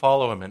choose to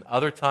follow him. And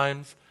other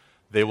times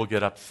they will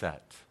get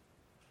upset.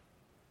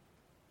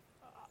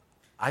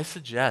 I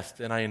suggest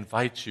and I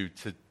invite you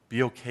to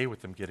be okay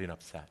with them getting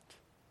upset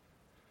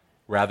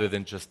rather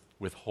than just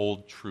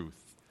withhold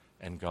truth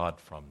and God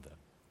from them.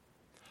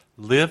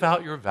 Live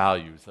out your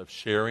values of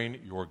sharing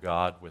your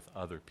God with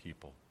other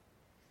people.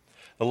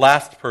 The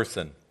last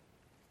person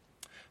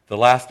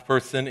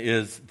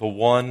is the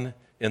one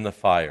in the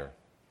fire.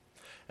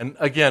 And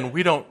again,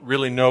 we don't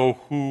really know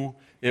who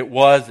it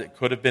was. It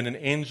could have been an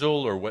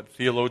angel or what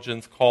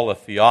theologians call a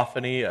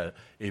theophany, a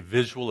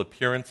visual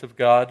appearance of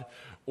God,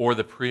 or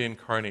the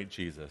pre-incarnate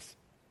Jesus.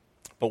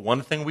 But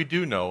one thing we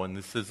do know, and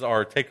this is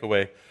our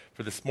takeaway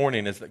for this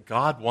morning, is that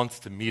God wants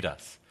to meet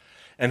us.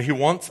 And he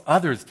wants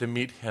others to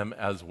meet him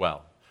as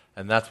well.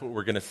 And that's what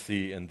we're going to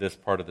see in this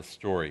part of the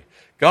story.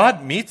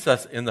 God meets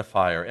us in the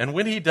fire. And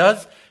when he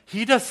does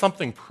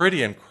something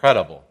pretty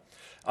incredible.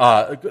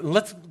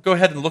 Let's go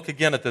ahead and look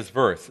again at this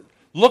verse.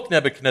 Look,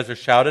 Nebuchadnezzar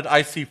shouted,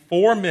 I see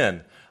 4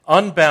 men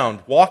unbound,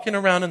 walking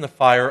around in the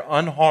fire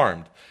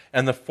unharmed,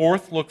 and the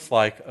fourth looks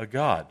like a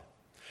god.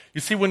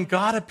 You see, when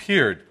God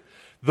appeared,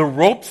 the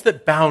ropes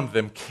that bound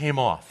them came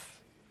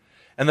off,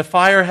 and the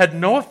fire had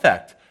no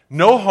effect,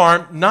 no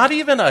harm, not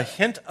even a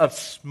hint of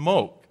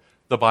smoke,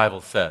 the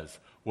Bible says,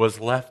 was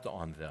left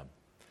on them.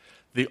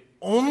 The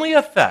only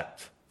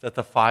effect that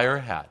the fire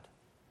had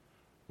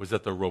was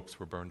that the ropes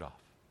were burned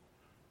off.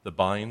 The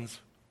binds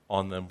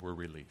on them were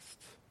released.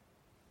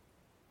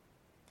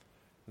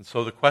 And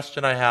so the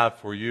question I have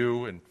for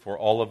you and for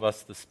all of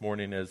us this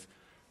morning is,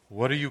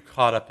 what are you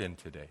caught up in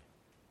today?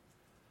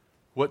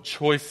 What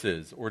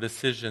choices or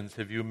decisions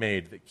have you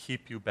made that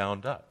keep you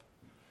bound up?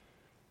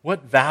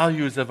 What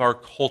values of our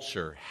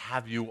culture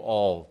have you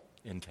all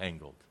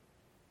entangled?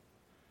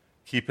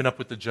 Keeping up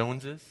with the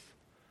Joneses?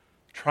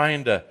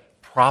 Trying to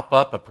prop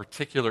up a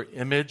particular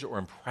image or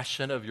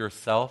impression of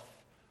yourself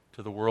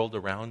to the world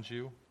around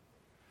you?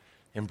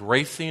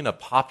 Embracing a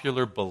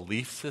popular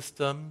belief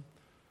system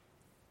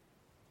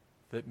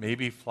that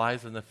maybe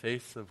flies in the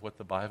face of what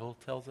the Bible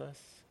tells us?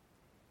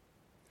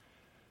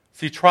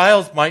 See,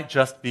 trials might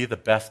just be the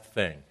best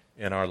thing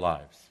in our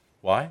lives.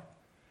 Why?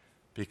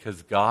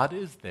 Because God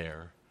is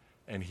there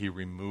and He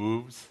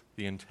removes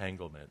the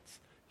entanglements.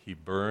 He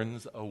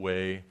burns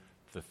away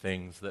the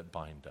things that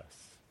bind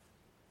us.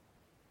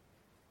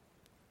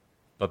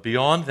 But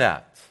beyond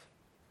that,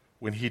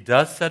 when He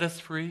does set us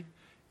free,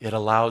 it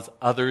allows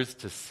others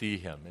to see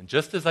Him. And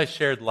just as I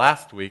shared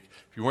last week,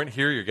 if you weren't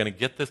here, you're going to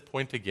get this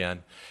point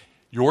again.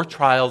 Your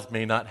trials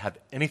may not have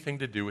anything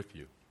to do with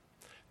you.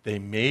 They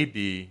may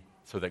be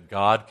so that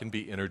God can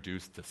be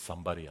introduced to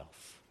somebody else.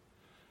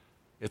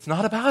 It's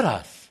not about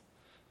us.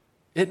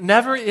 It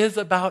never is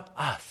about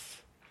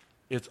us.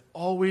 It's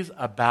always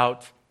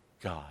about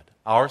God.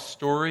 Our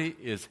story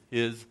is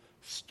His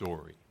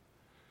story.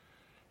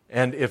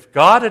 And if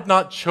God had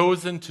not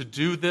chosen to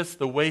do this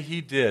the way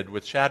He did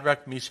with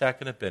Shadrach, Meshach,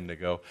 and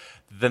Abednego,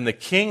 then the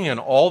king and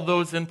all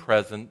those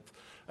present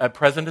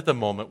at the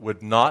moment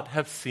would not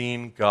have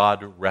seen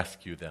God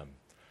rescue them.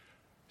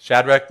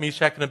 Shadrach,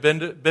 Meshach, and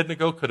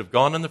Abednego could have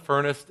gone in the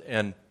furnace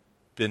and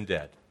been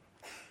dead.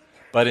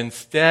 But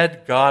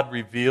instead, God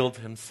revealed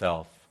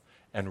Himself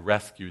and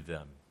rescued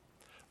them.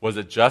 Was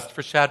it just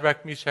for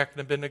Shadrach, Meshach, and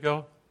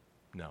Abednego?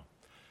 No.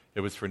 It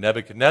was for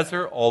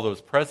Nebuchadnezzar, all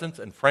those presents,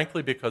 and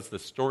frankly, because the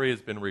story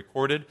has been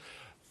recorded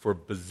for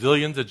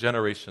bazillions of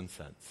generations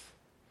since.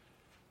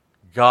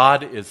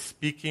 God is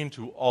speaking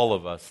to all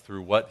of us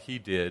through what He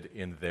did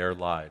in their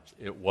lives.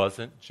 It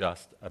wasn't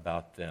just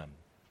about them.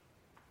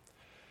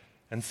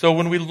 And so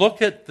when we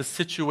look at the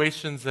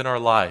situations in our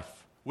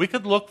life, we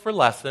could look for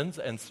lessons,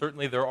 and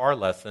certainly there are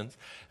lessons,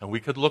 and we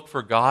could look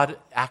for God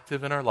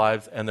active in our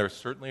lives, and there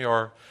certainly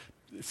are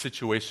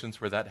situations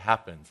where that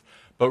happens.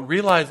 But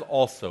realize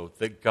also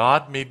that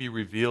God may be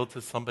revealed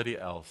to somebody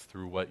else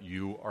through what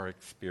you are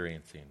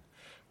experiencing.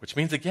 Which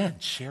means, again,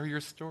 share your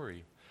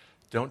story.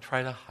 Don't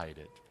try to hide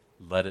it.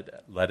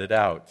 Let it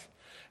out.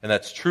 And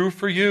that's true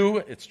for you.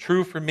 It's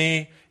true for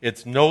me.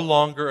 It's no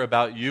longer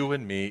about you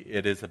and me.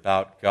 It is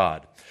about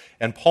God.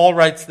 And Paul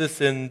writes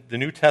this in the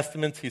New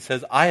Testament. He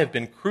says, I have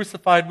been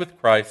crucified with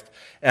Christ,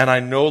 and I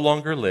no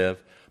longer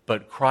live,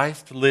 but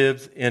Christ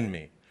lives in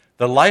me.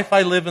 The life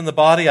I live in the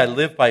body, I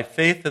live by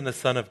faith in the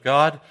Son of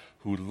God,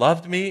 who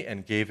loved me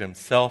and gave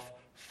Himself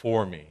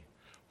for me.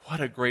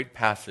 What a great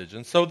passage.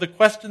 And so the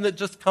question that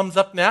just comes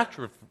up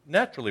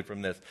naturally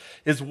from this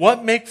is,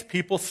 what makes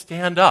people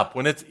stand up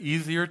when it's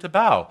easier to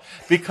bow?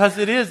 Because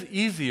it is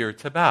easier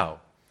to bow,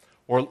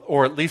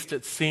 or at least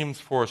it seems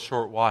for a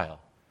short while.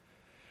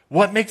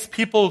 What makes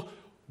people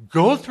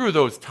go through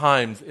those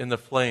times in the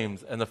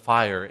flames and the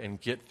fire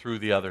and get through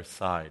the other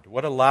side?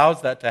 What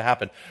allows that to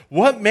happen?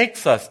 What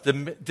makes us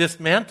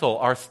dismantle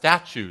our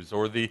statues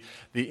or the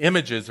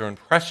images or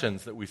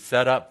impressions that we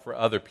set up for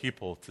other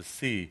people to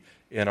see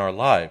in our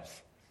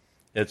lives?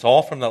 It's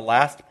all from the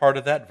last part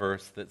of that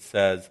verse that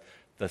says,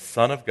 the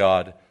Son of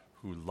God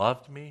who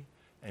loved me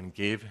and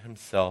gave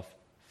Himself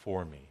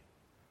for me.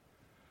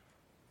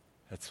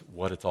 That's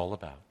what it's all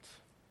about.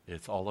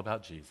 It's all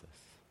about Jesus.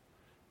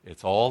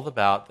 It's all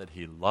about that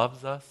He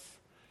loves us,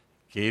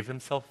 gave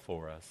Himself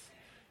for us.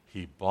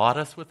 He bought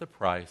us with a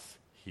price.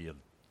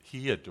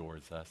 He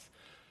adores us.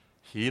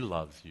 He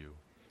loves you.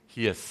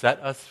 He has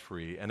set us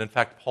free. And in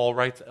fact, Paul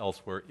writes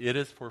elsewhere, it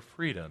is for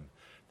freedom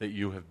that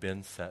you have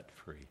been set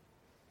free.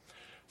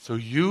 So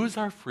use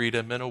our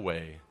freedom in a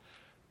way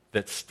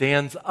that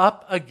stands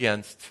up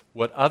against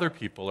what other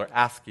people are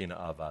asking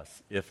of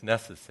us, if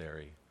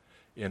necessary,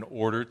 in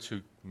order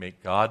to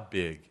make God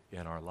big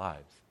in our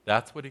lives.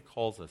 That's what He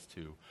calls us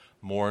to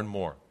more and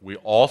more. We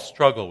all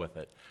struggle with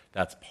it.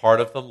 That's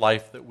part of the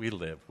life that we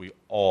live. We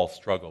all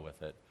struggle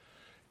with it.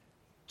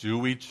 Do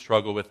we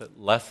struggle with it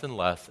less and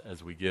less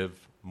as we give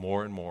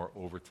more and more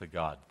over to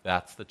God?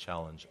 That's the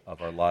challenge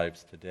of our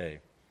lives today.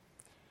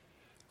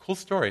 Cool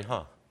story,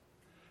 huh?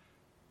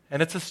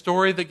 And it's a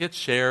story that gets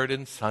shared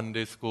in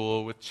Sunday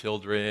school with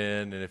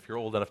children. And if you're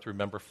old enough to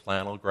remember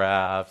flannel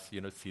graphs,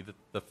 see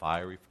the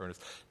fiery furnace.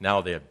 Now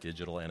they have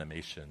digital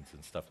animations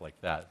and stuff like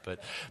that.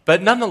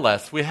 But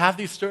nonetheless, we have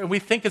these stories, and we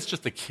think it's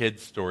just a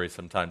kid's story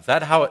sometimes.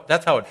 That's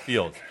how it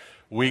feels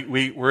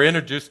We're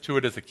introduced to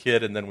it as a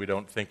kid, and then we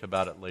don't think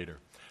about it later.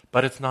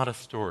 But it's not a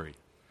story.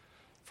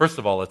 First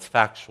of all, it's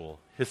factual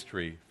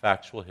history.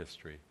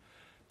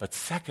 But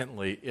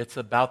secondly, it's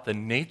about the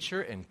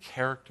nature and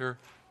character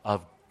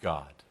of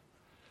God.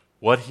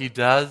 What he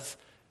does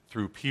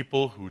through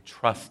people who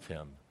trust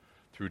him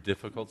through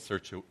difficult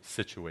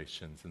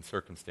situations and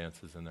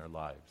circumstances in their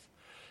lives.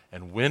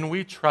 And when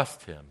we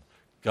trust him,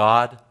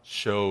 God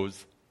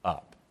shows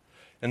up.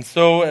 And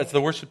so as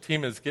the worship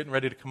team is getting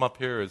ready to come up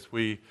here as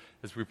we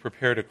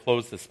prepare to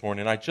close this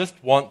morning, I just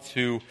want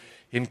to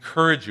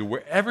encourage you,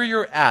 wherever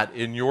you're at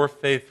in your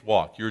faith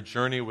walk, your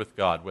journey with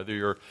God, whether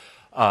you're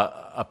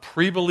a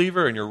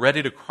pre-believer and you're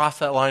ready to cross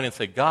that line and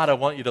say, God, I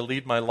want you to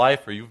lead my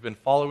life, or you've been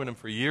following him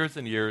for years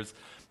and years,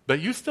 but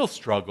you still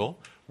struggle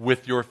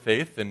with your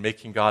faith and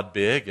making God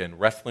big and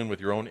wrestling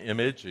with your own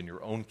image and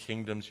your own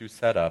kingdoms you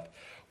set up.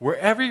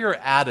 Wherever you're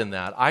at in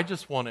that, I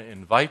just want to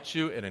invite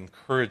you and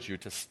encourage you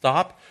to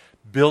stop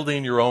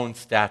building your own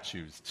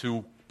statues,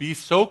 to be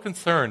so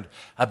concerned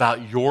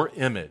about your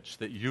image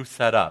that you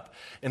set up.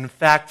 In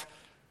fact,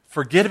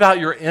 forget about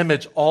your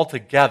image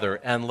altogether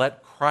and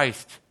let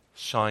Christ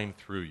shine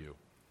through you.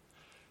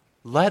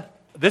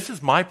 This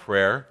is my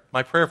prayer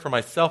for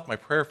myself, my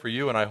prayer for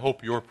you, and I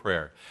hope your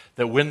prayer,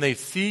 that when they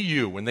see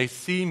you, when they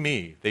see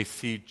me, they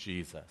see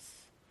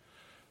Jesus.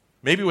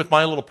 Maybe with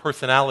my little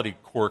personality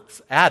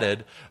quirks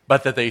added,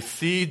 but that they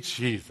see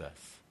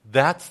Jesus.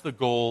 That's the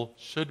goal,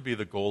 should be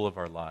the goal of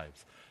our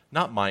lives.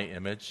 Not my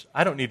image.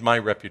 I don't need my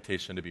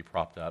reputation to be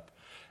propped up.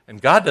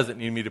 And God doesn't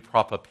need me to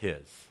prop up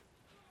his.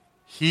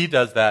 He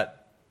does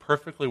that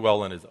perfectly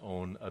well in his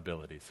own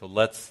ability. So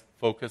let's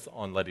focus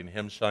on letting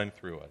him shine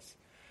through us.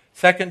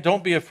 Second,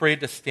 don't be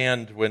afraid to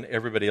stand when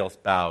everybody else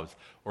bows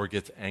or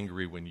gets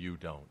angry when you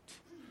don't.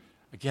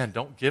 Again,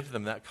 don't give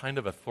them that kind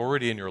of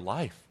authority in your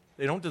life.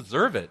 They don't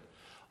deserve it.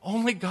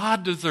 Only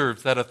God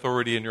deserves that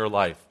authority in your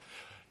life.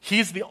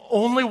 He's the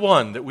only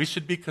one that we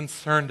should be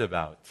concerned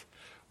about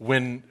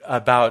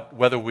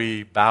whether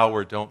we bow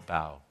or don't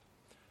bow.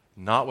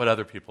 Not what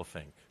other people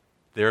think.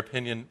 Their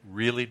opinion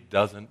really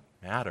doesn't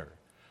matter.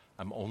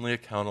 I'm only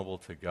accountable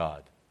to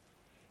God.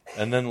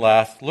 And then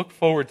last, look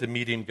forward to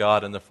meeting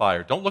God in the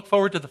fire. Don't look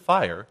forward to the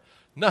fire.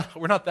 No,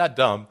 we're not that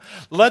dumb.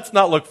 Let's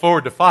not look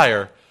forward to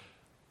fire.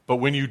 But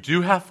when you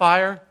do have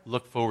fire,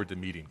 look forward to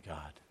meeting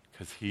God,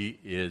 because he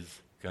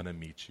is going to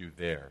meet you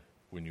there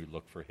when you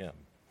look for him.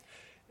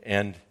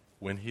 And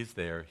when he's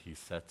there, he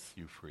sets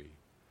you free.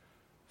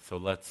 So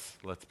let's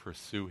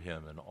pursue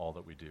him in all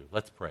that we do.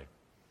 Let's pray.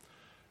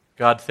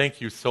 God, thank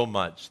you so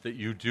much that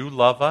you do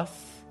love us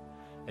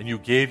and you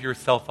gave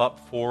yourself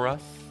up for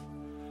us.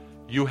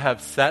 You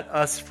have set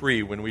us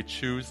free when we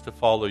choose to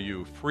follow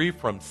you, free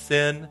from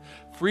sin,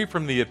 free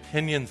from the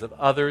opinions of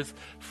others,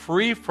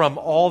 free from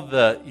all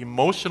the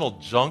emotional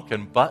junk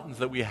and buttons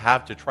that we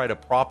have to try to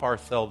prop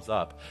ourselves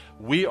up.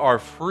 We are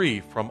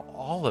free from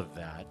all of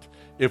that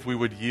if we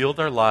would yield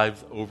our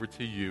lives over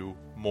to you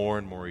more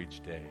and more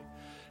each day.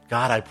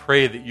 God, I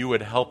pray that you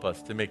would help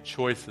us to make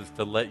choices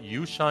to let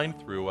you shine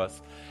through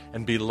us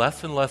and be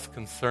less and less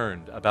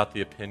concerned about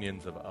the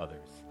opinions of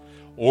others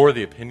or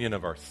the opinion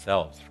of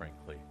ourselves,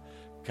 frankly.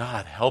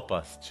 God, help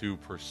us to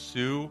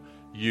pursue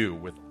you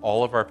with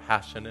all of our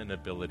passion and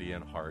ability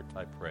and heart,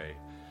 I pray.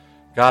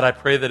 God, I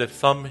pray that if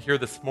some here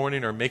this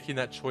morning are making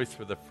that choice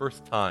for the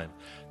first time,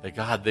 that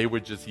God, they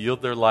would just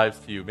yield their lives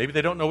to you. Maybe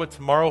they don't know what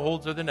tomorrow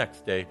holds or the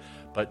next day,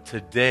 but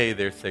today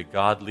they say,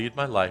 God, lead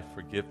my life,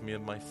 forgive me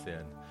of my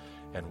sin,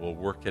 and we'll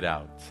work it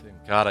out. And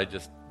God, I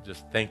just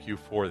thank you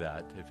for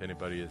that, if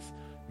anybody is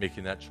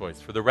making that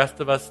choice. For the rest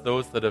of us,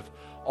 those that have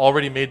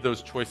already made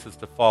those choices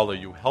to follow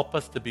you, help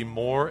us to be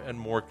more and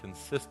more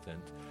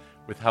consistent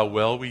with how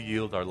well we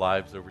yield our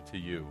lives over to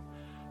you.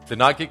 To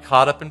not get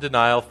caught up in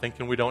denial,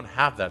 thinking we don't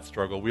have that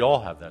struggle. We all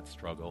have that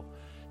struggle.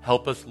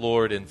 Help us,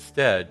 Lord,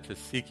 instead to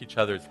seek each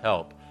other's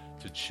help,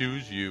 to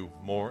choose you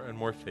more and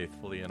more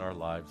faithfully in our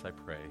lives, I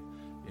pray.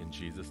 In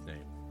Jesus'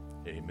 name,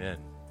 amen.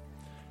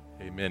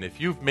 Amen. If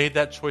you've made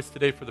that choice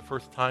today for the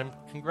first time,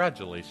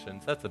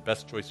 congratulations. That's the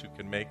best choice you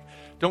can make.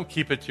 Don't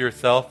keep it to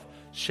yourself.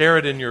 Share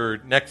it in your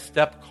next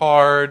step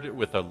card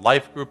with a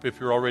life group if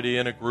you're already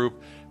in a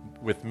group,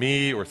 with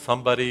me or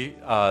somebody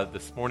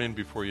this morning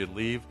before you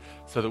leave,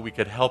 so that we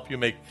could help you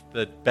make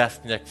the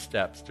best next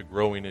steps to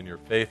growing in your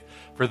faith.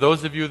 For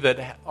those of you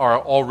that are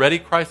already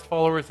Christ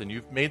followers and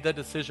you've made that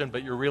decision,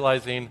 but you're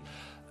realizing,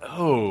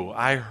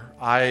 I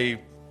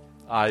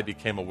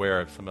became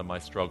aware of some of my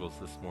struggles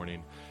this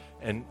morning.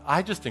 And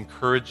I just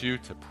encourage you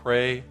to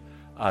pray,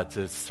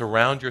 to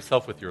surround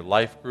yourself with your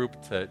life group,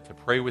 to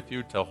pray with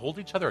you, to hold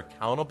each other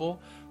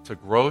accountable, to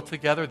grow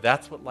together.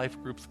 That's what life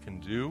groups can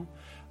do,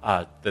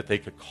 that they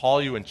could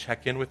call you and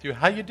check in with you.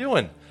 How you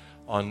doing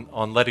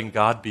on letting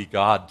God be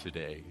God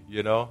today?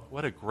 You know,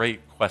 what a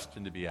great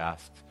question to be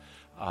asked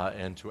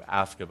and to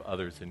ask of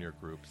others in your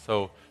group.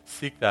 So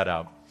seek that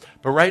out.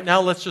 But right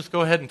now, let's just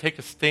go ahead and take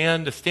a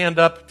stand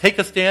up, take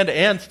a stand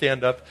and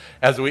stand up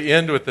as we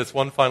end with this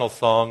one final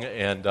song,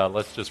 and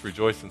let's just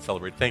rejoice and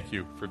celebrate. Thank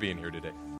you for being here today.